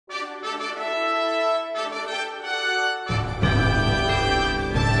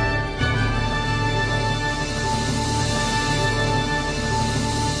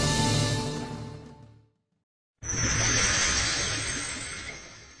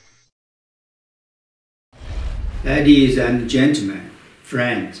Ladies and gentlemen,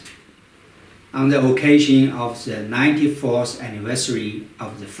 friends, on the occasion of the 94th anniversary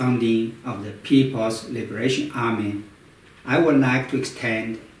of the founding of the People's Liberation Army, I would like to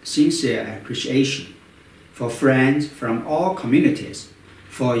extend sincere appreciation for friends from all communities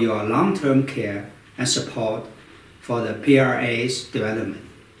for your long-term care and support for the PLA's development.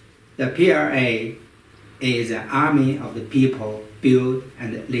 The PLA is an army of the people built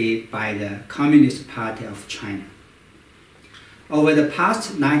and led by the Communist Party of China. Over the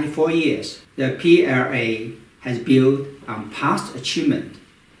past 94 years, the PLA has built on past achievement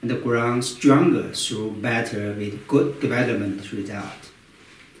and grown stronger through battle with good development results.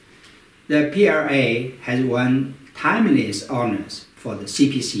 The PLA has won timeless honors for the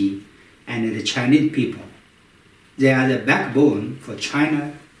CPC and the Chinese people. They are the backbone for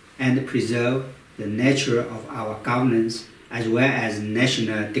China and preserve the nature of our governance as well as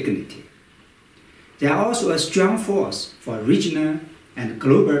national dignity. They are also a strong force for regional and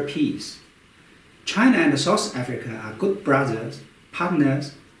global peace. China and South Africa are good brothers,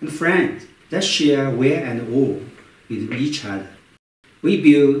 partners, and friends that share wear and woe with each other. We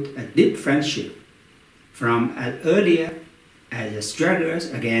build a deep friendship from as early as the struggles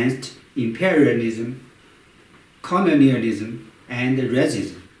against imperialism, colonialism, and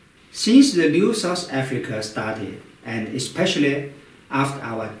racism. Since the new South Africa started, and especially after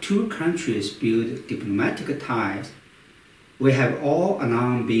our two countries built diplomatic ties, we have all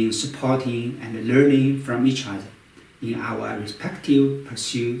along been supporting and learning from each other in our respective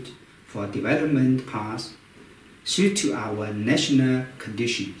pursuit for development paths suited to our national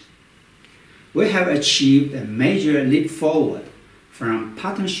conditions. We have achieved a major leap forward from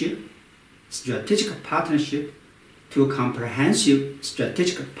partnership, strategic partnership, to comprehensive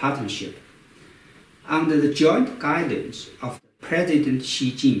strategic partnership. Under the joint guidance of President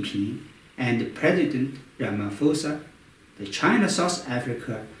Xi Jinping and President Ramaphosa, the China-South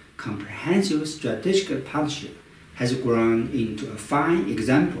Africa Comprehensive Strategic Partnership has grown into a fine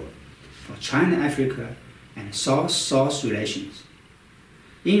example for China-Africa and South-South relations.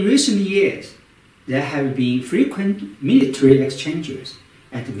 In recent years, there have been frequent military exchanges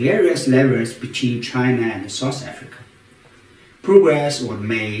at various levels between China and South Africa. Progress was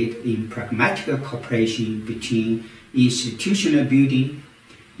made in pragmatic cooperation between institutional building,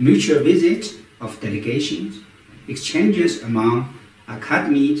 mutual visits of delegations, exchanges among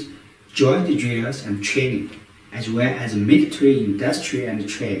academies, joint drills and training, as well as military, industry, and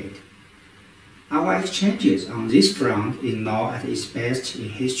trade. Our exchanges on this front is now at its best in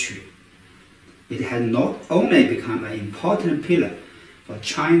history. It has not only become an important pillar for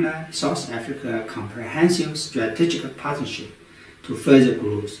China-South Africa Comprehensive Strategic Partnership to further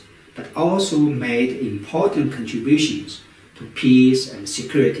growth, but also made important contributions to peace and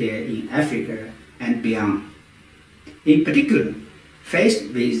security in Africa and beyond. In particular,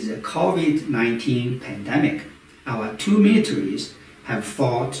 faced with the COVID-19 pandemic, our two militaries have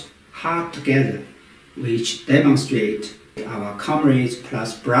fought hard together, which demonstrate our comrades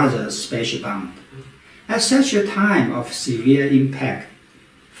plus brothers special bond. At such a time of severe impact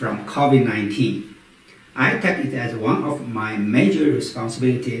from COVID-19, I take it as one of my major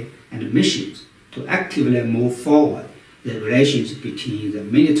responsibilities and missions to actively move forward the relations between the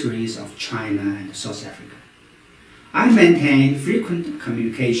militaries of China and South Africa. I maintain frequent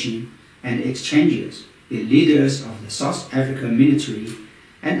communication and exchanges with leaders of the South African military,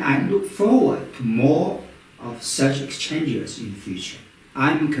 and I look forward to more of such exchanges in the future.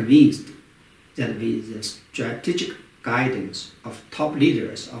 I am convinced that with the strategic guidance of top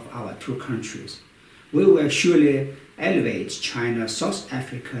leaders of our two countries, we will surely elevate China-South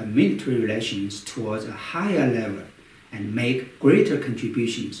Africa military relations towards a higher level and make greater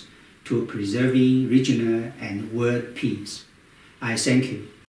contributions to preserving regional and world peace. I thank you.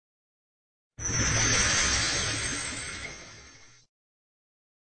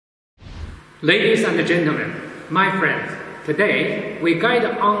 Ladies and gentlemen, my friends, today we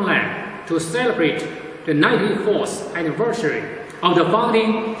gather online to celebrate the 94th anniversary of the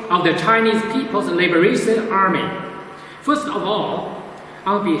founding of the Chinese People's Liberation Army. First of all,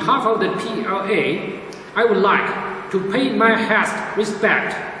 on behalf of the PLA, I would like to pay my highest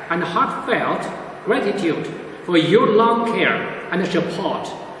respect and heartfelt gratitude for your long care and support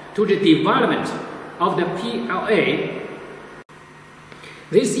to the development of the PLA.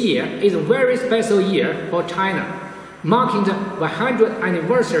 This year is a very special year for China, marking the 100th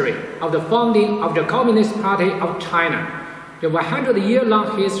anniversary of the founding of the Communist Party of China. The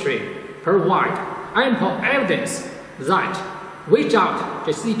 100-year-long history provides ample evidence that without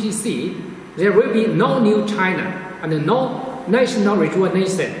the CPC, there will be no new China and no national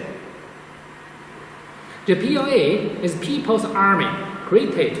rejuvenation. The PLA is People's Army,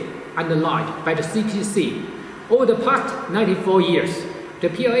 created and led by the CPC. Over the past 94 years, the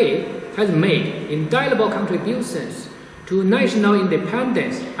PLA has made indelible contributions to national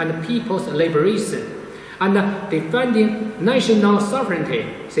independence and people's liberation, and defending national sovereignty,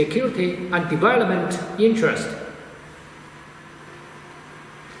 security, and development interests.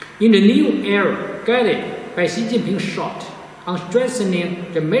 In the new era guided by Xi Jinping's shot on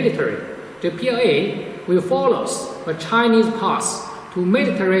strengthening the military, the PLA will follow the Chinese path to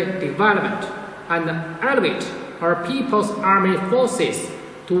military development and elevate our People's Army forces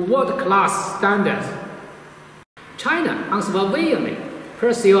to world-class standards. China unswervingly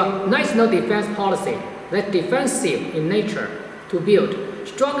pursues a national defense policy that is defensive in nature to build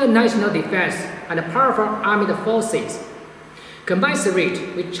stronger national defense and powerful armed forces,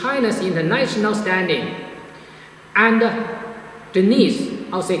 commensurate with China's international standing and the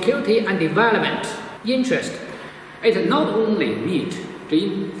needs of security and development interest. It not only meets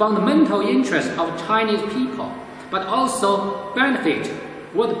the fundamental interests of Chinese people, but also benefit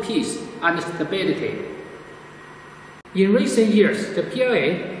world peace and stability. In recent years, the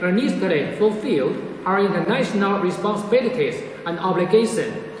PLA earnestly fulfilled our international responsibilities and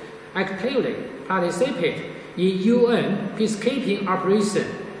obligations, actively participate in UN peacekeeping operations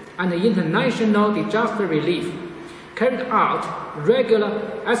and international disaster relief, carried out regular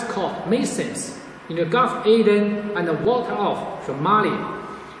escort missions in the Gulf of Aden and the water of Somalia,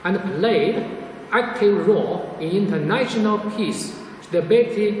 and played active role in international peace,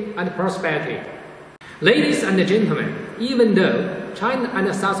 stability, and prosperity. Ladies and gentlemen, even though China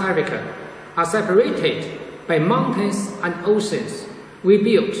and South Africa are separated by mountains and oceans, we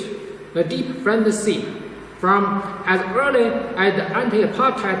built a deep friendship from as early as the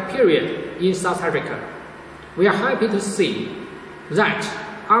anti-apartheid period in South Africa. We are happy to see that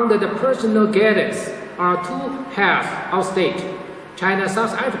under the personal guidance of our two heads of state,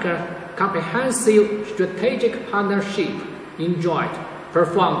 China-South Africa comprehensive strategic partnership enjoyed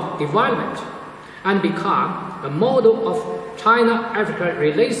profound development and become a model of China-Africa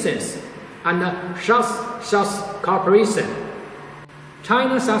relations and South-South cooperation.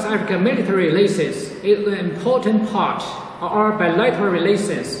 China-South Africa military relations is an important part of our bilateral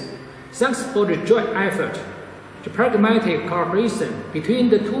relations. Thanks for the joint effort, the pragmatic cooperation between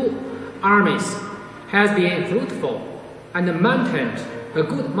the two armies has been fruitful and maintained a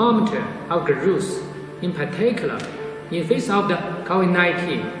good momentum of growth. In particular, in face of the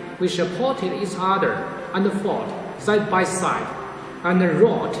COVID-19, we supported each other and fought side by side and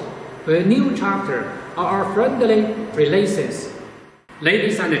wrote a new chapter of our friendly relations.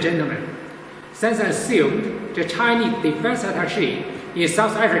 Ladies and gentlemen, since I assumed the Chinese defense attaché in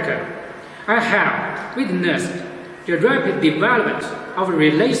South Africa, I have witnessed the rapid development of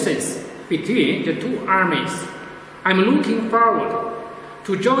relations between the two armies. I'm looking forward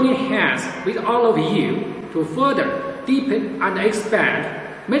to joining hands with all of you to further deepen and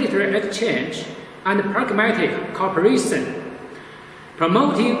expand military exchange and pragmatic cooperation,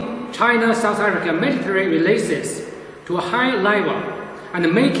 promoting China-South Africa military relations to a high level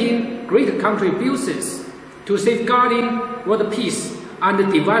and making great contributions to safeguarding world peace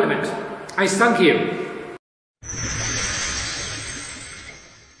and development. I thank you.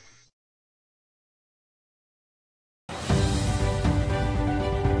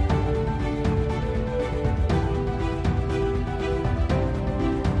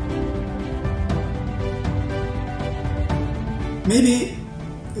 Maybe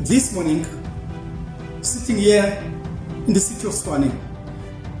this morning, sitting here in the city of Tshwane,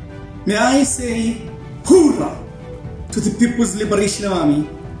 may I say hoorah to the People's Liberation Army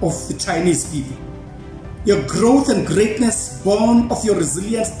of the Chinese people. Your growth and greatness born of your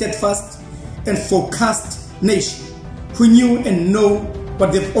resilient, steadfast and focused nation who knew and know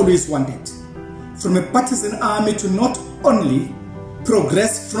what they've always wanted. From a partisan army to not only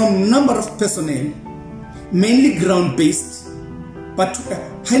progress from number of personnel, mainly ground-based, but to a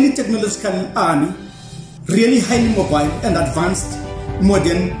highly technological army, really highly mobile and advanced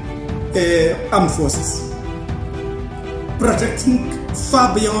modern armed forces, projecting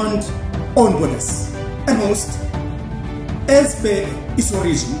far beyond own borders. And most, as per its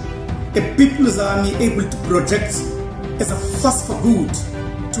origin, a people's army able to project as a force for good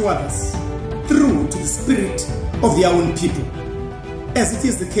to others, through to the spirit of their own people, as it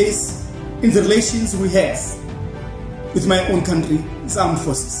is the case in the relations we have with my own country, its armed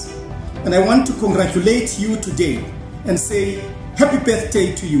forces. And I want to congratulate you today and say happy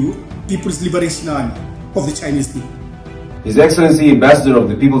birthday to you, People's Liberation Army of the Chinese people. His Excellency Ambassador of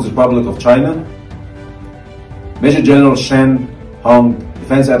the People's Republic of China, Major General Shen Hong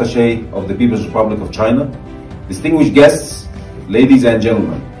Defense Attaché of the People's Republic of China, distinguished guests, ladies and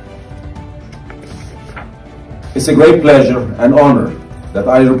gentlemen. It's a great pleasure and honor that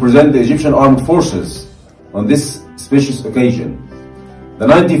I represent the Egyptian Armed Forces on this specious occasion, the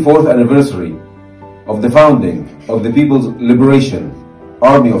 94th anniversary of the founding of the People's Liberation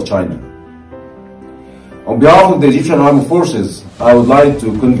Army of China. On behalf of the Egyptian Armed Forces, I would like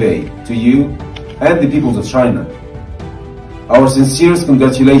to convey to you and the peoples of China our sincerest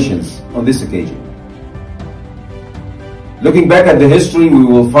congratulations on this occasion. Looking back at the history, we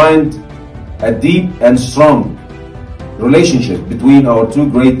will find a deep and strong relationship between our two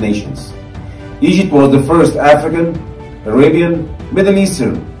great nations. Egypt was the first African, Arabian, Middle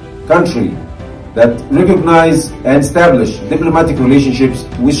Eastern country that recognized and established diplomatic relationships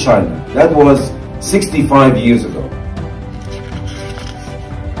with China. That was 65 years ago.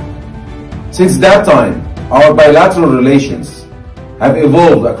 Since that time, our bilateral relations have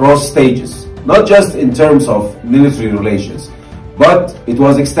evolved across stages, not just in terms of military relations, but it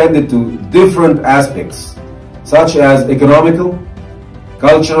was extended to different aspects, such as economical,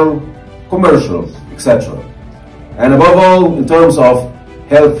 cultural, commercial, etc. And above all, in terms of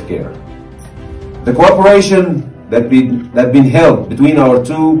healthcare. The cooperation that been held between our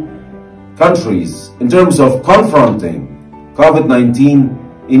two countries in terms of confronting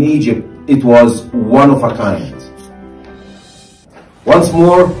COVID-19 in Egypt, it was one of a kind. Once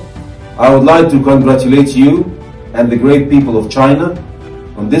more, I would like to congratulate you and the great people of China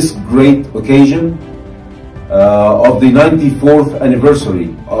on this great occasion of the 94th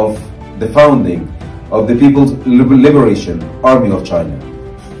anniversary of the founding of the People's Liberation Army of China.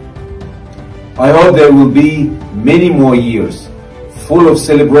 I hope there will be many more years full of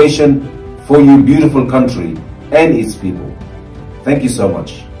celebration for your beautiful country and its people. Thank you so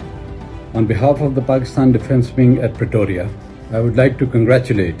much. On behalf of the Pakistan Defence Wing at Pretoria, I would like to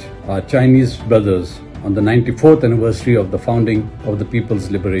congratulate our Chinese brothers on the 94th anniversary of the founding of the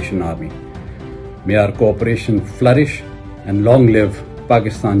People's Liberation Army. May our cooperation flourish and long live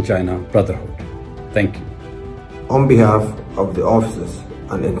Pakistan-China Brotherhood. Thank you. On behalf of the officers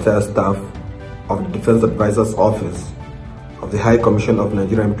and entire staff of the Defense Advisor's Office of the High Commission of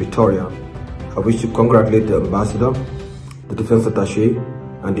Nigeria in Pretoria, I wish to congratulate the Ambassador, the Defense Attaché,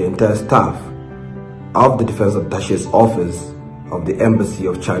 and the entire staff of the Defense Attaché's Office of the Embassy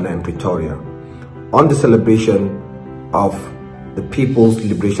of China in Pretoria on the celebration of the People's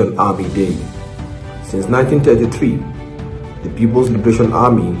Liberation Army Day. Since 1933, the People's Liberation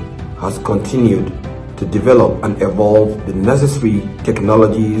Army has continued to develop and evolve the necessary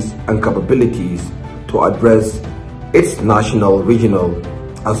technologies and capabilities to address its national, regional,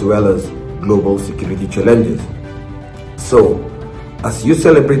 as well as global security challenges. So, as you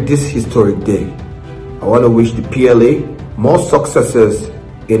celebrate this historic day, I want to wish the PLA more successes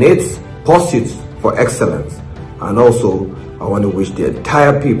in its pursuits for excellence, and also I want to wish the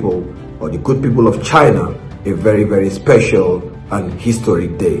entire people, or the good people of China, a very, very special and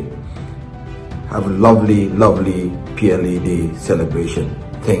historic day. Have a lovely, lovely PLA Day celebration.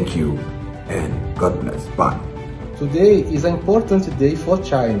 Thank you and God bless. Bye. Today is an important day for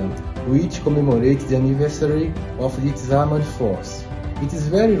China, which commemorates the anniversary of its armed force. It is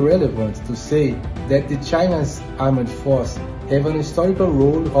very relevant to say that the China's armed force have an historical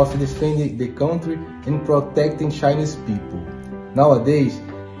role of defending the country and protecting Chinese people. Nowadays,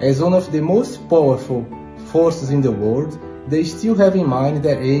 as one of the most powerful forces in the world, they still have in mind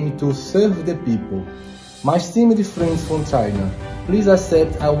their aim to serve the people. My esteemed friends from China, please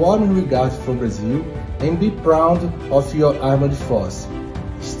accept a warm regard from Brazil and be proud of your armed force.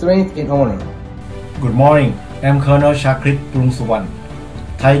 Strength and honor. Good morning, I'm Colonel Shakrit Prungsuwan,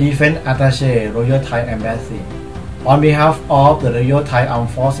 Thai Defense Attaché, Royal Thai Embassy. On behalf of the Royal Thai Armed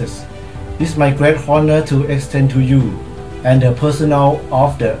Forces, it is my great honor to extend to you and the personnel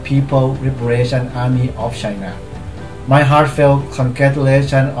of the People's Liberation Army of China my heartfelt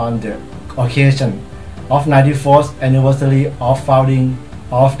congratulations on the occasion of 94th anniversary of founding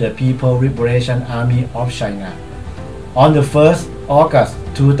of the People's Liberation Army of China on the 1st August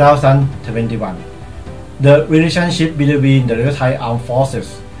 2021. The relationship between the Royal Thai Armed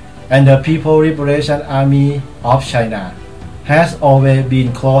Forces and the People's Liberation Army of China has always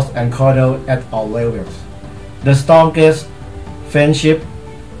been close and cordial at all levels. The strongest friendship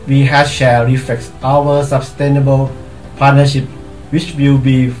we have shared reflects our sustainable partnership, which will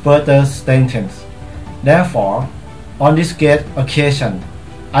be further strengthened. Therefore, on this great occasion,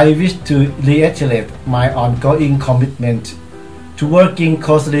 I wish to reiterate my ongoing commitment to working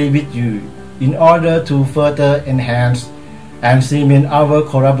closely with you in order to further enhance and cement our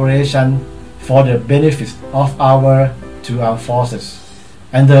collaboration for the benefit of our two armed forces.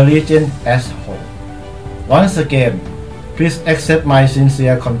 and the region as a whole. Once again, please accept my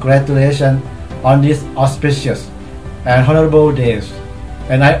sincere congratulations on these auspicious and honorable days,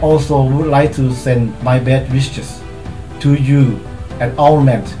 and I also would like to send my best wishes to you and all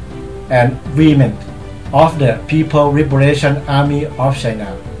men and women of the People's Liberation Army of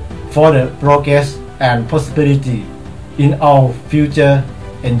China for the progress and prosperity in our future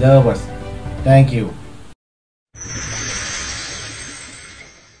endeavors. Thank you.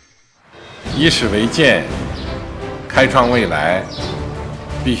 以史为鉴，开创未来，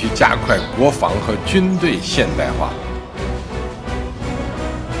必须加快国防和军队现代化。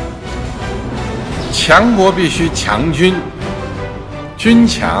强国必须强军，军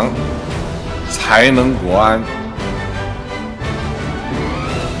强才能国安。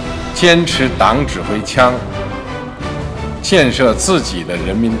坚持党指挥枪，建设自己的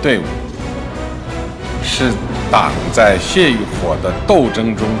人民队伍，是党在血与火的斗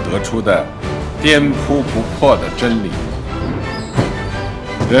争中得出的颠扑不破的真理。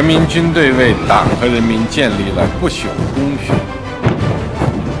人民军队为党和人民建立了不朽功勋，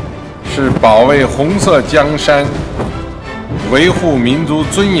是保卫红色江山、维护民族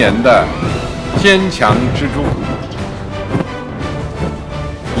尊严的坚强支柱，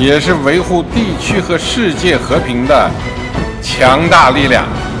也是维护地区和世界和平的强大力量。